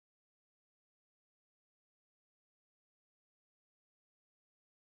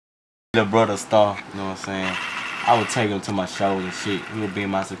Little brother star, you know what I'm saying? I would take him to my shows and shit. He would be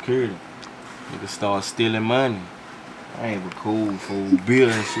my security. Nigga start stealing money. I ain't but cool fool. Bill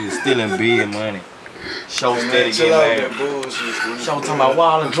and shit, stealing big money. Show steady get mad. Show talking about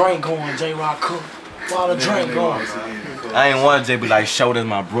while the drink going, J-Rock cook. While the drink going. I ain't want to be like, show that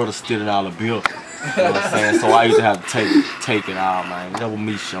my brother stealing all the bills. You know what I'm saying? So I used to have to take it all, man. That was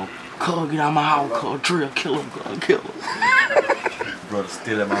me, show. Cuz, get out of my house, cuz. Drill, kill him, cuz, kill him. Brother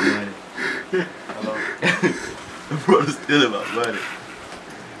stealing my money. Hello? Brother stealing my money.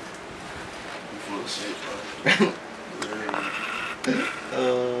 You full of shit, bro.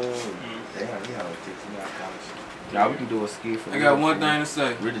 Damn, he always takes me out of college. Y'all, we can do a ski for I got one thing to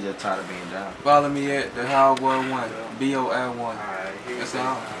say. Really just tired of being down. Follow me at the Howard1, BOL1. That's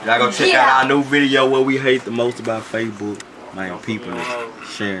all. Y'all go check out our new video what we hate the most about Facebook. Man, people is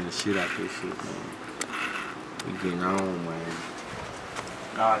sharing the shit out this shit, man. We getting on, man.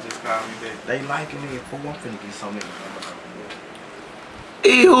 Nah, just call me back. They liking me. I'm finna get so many.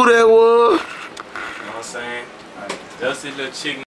 Who that was? You know what I'm saying? Just a little chicken.